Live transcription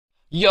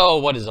Yo,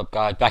 what is up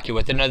guys? Back here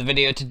with another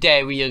video.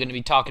 Today we are going to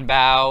be talking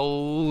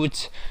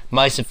about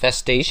mice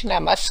infestation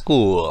at my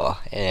school.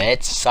 And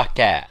it sucked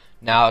ass.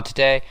 Now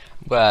today,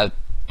 I'm going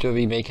to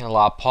be making a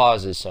lot of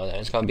pauses, so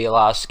there's going to be a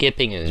lot of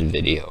skipping in this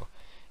video.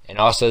 And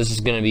also this is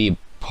going to be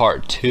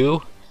part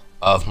 2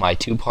 of my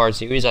 2-part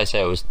series. I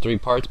said it was 3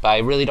 parts, but I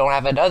really don't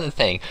have another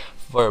thing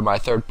for my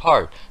 3rd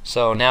part.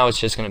 So now it's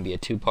just going to be a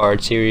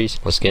 2-part series.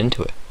 Let's get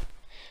into it.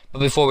 But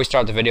before we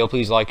start the video,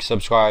 please like,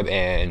 subscribe,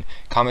 and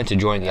comment to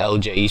join the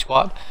LJE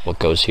squad. What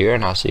goes here,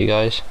 and I'll see you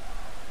guys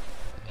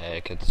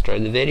at the start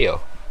of the video,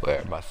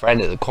 where my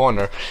friend in the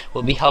corner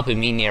will be helping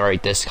me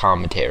narrate this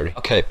commentary.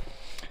 Okay,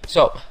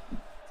 so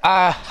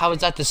I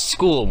was at the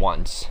school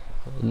once.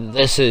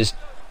 This is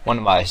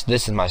my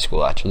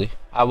school actually.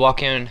 I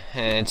walk in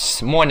and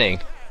it's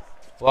morning.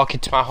 Walk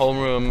into my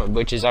homeroom,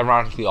 which is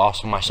ironically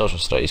also my social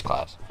studies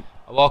class.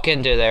 I walk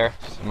into there,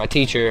 my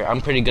teacher,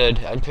 I'm pretty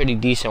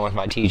decent with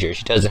my teacher.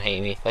 She doesn't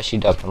hate me, but she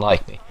doesn't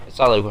like me. It's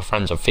not like we're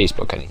friends on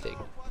Facebook or anything.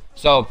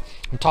 So,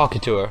 I'm talking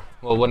to her.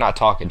 Well, we're not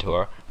talking to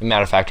her. As a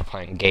matter of fact, we're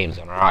playing games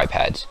on our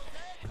iPads.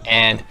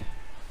 And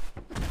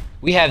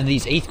we have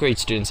these 8th grade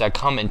students that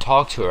come and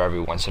talk to her every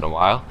once in a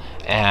while.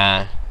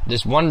 And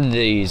this one of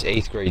these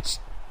 8th grade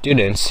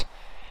students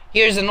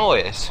hears a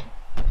noise.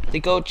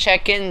 They go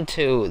check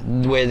into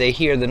where they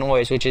hear the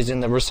noise, which is in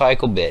the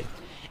recycle bin.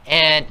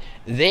 And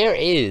there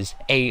is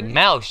a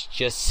mouse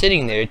just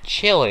sitting there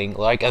chilling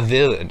like a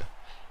villain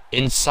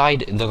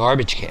inside the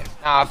garbage can.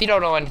 Now, if you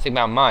don't know anything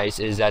about mice,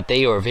 is that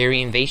they are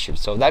very invasive.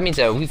 So that means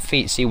that if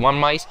we see one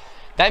mice,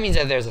 that means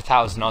that there's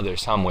 1,000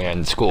 others somewhere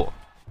in the school.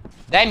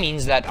 That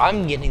means that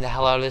I'm getting the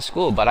hell out of the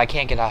school, but I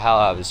can't get the hell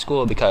out of the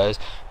school because,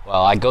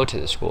 well, I go to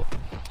the school.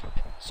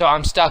 So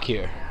I'm stuck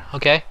here,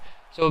 okay?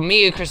 So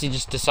me and Chrissy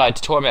just decide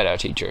to torment our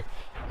teacher.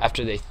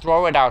 After they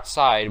throw it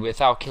outside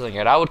without killing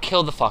it, I would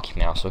kill the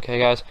fucking mouse, okay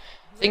guys?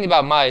 The thing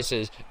about mice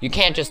is you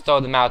can't just throw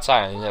them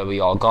outside and they'll be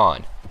all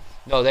gone.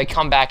 No, they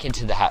come back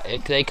into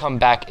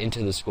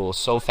the school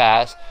so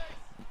fast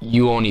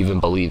you won't even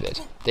believe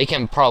it. They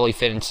can probably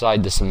fit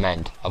inside the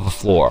cement of a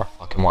floor if I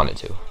fucking wanted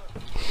to.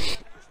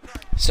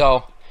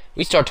 So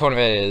we start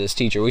tormenting this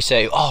teacher. We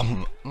say,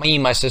 oh, me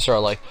and my sister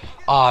are like,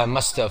 oh, I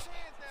must have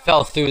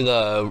fell through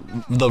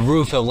the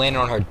roof and landed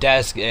on her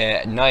desk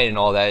at night and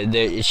all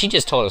that. She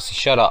just told us to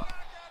shut up.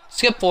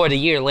 Skip forward a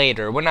year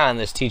later, we're not in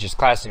this teacher's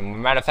class anymore.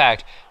 Matter of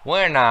fact,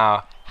 we're in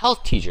our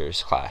health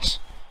teacher's class.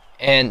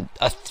 And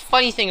a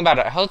funny thing about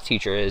our health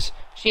teacher is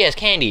she has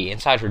candy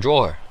inside her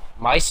drawer.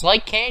 Mice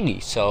like candy,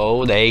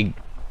 so they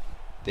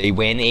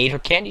went and ate her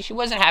candy. She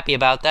wasn't happy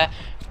about that.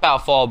 It's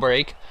about fall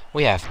break.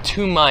 We have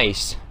 2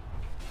 mice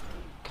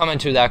come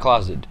into that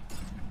closet.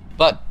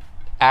 But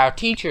our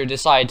teacher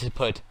decided to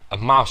put a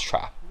mouse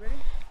trap,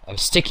 a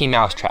sticky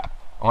mouse trap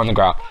on the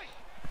ground.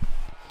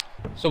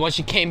 So when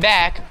she came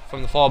back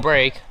from the fall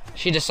break,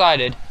 she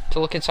decided to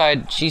look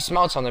inside. She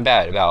smelled something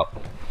bad about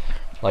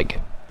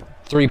like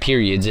 3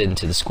 periods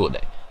into the school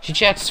day. She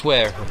checked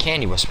where her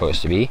candy was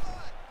supposed to be,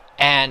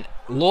 and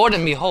Lord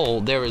and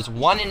behold, there was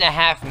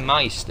 1.5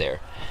 mice there.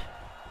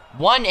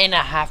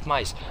 1.5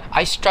 mice.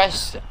 I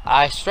stress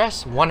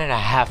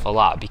 1.5 a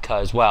lot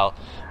because, well,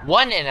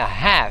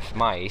 1.5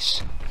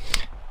 mice.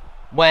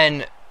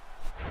 When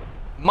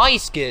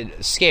mice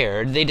get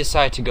scared, they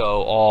decide to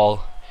go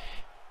all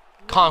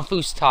Kung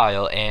Fu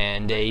style,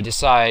 and they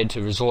decide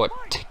to resort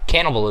to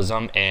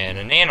cannibalism in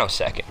a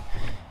nanosecond.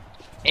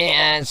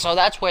 And so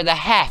that's where the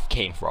half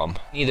came from.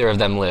 Neither of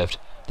them lived.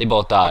 They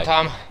both died.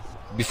 One time,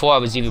 before I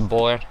was even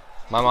born,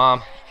 my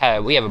mom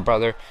we have a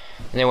brother,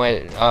 and they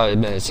went,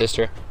 a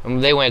sister,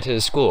 and they went to the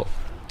school.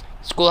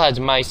 School has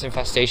mice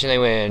infestation. They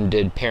went and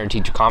did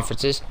parent-teacher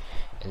conferences,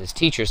 and this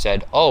teacher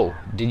said, "Oh,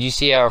 did you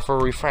see our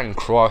furry friend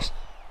cross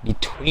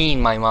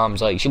between my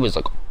mom's legs?" She was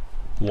like,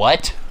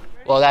 "What?"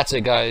 Well, that's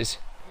it, guys.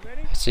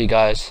 See you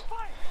guys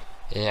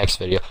in the next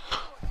video.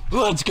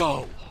 Let's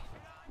go.